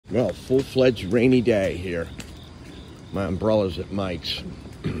Well, full-fledged rainy day here. My umbrella's at Mike's.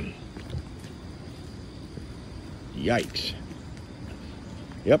 Yikes.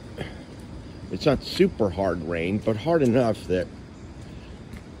 Yep. It's not super hard rain, but hard enough that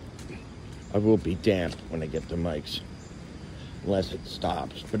I will be damp when I get to Mike's. Unless it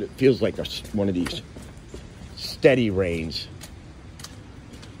stops. But it feels like one of these steady rains.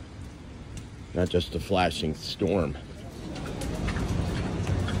 Not just a flashing storm.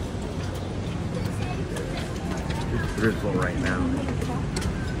 It's drizzle right now.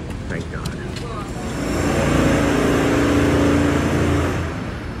 Thank God.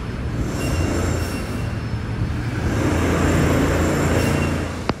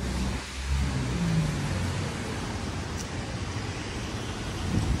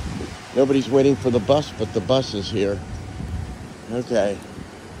 Nobody's waiting for the bus, but the bus is here. Okay.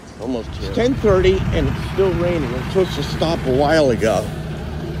 Almost here. It's 10:30 and it's still raining. It was supposed to stop a while ago.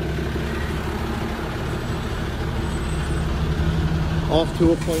 Off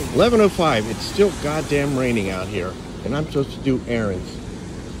to a point. 11:05. It's still goddamn raining out here. And I'm supposed to do errands.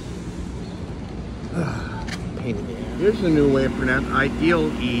 Pain in the ass. Here's a new way of pronouncing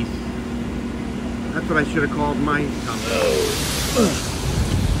Ideal East. That's what I should have called my company.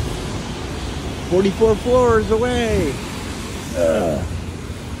 44 floors away.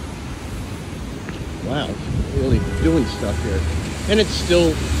 Wow, it's really doing stuff here. And it's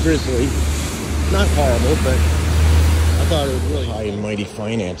still drizzly. Not horrible, but I thought it was really high and mighty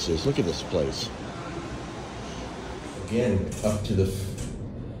finances. Look at this place. Again, up to the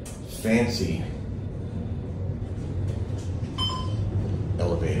fancy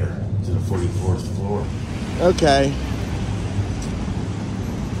elevator to the 44th floor. Okay.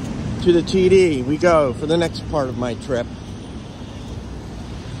 To the TD we go for the next part of my trip.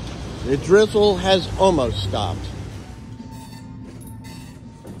 The drizzle has almost stopped.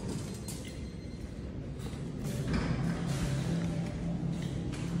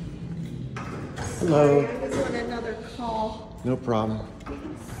 Hello. I was on another call. No problem.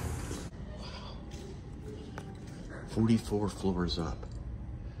 Wow. 44 floors up.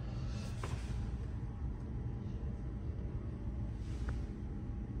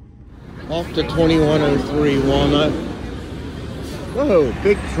 Off to 2103 Walnut. Whoa,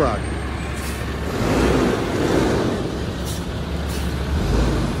 big truck.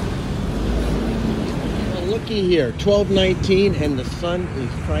 Well, looky here, 12:19 and the sun is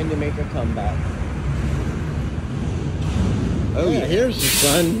trying to make a comeback. Oh yeah, here's the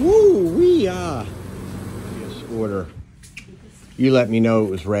sun. Woo, we-ah. Order. You let me know it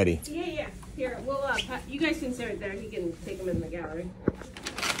was ready. Yeah. Here, we'll, you guys can sit right there. He can take them in the gallery.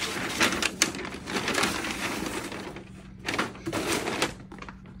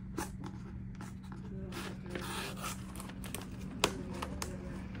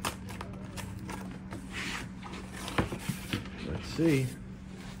 Let's see.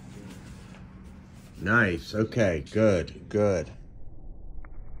 Nice. Okay. Good.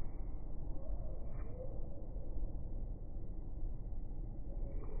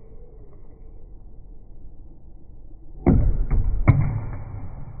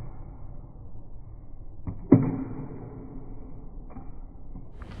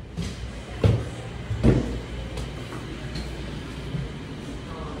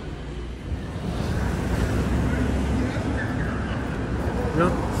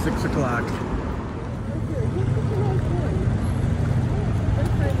 Nope, 6 o'clock.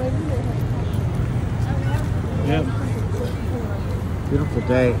 Yeah. Beautiful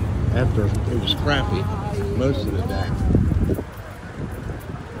day after it was crappy most of the day.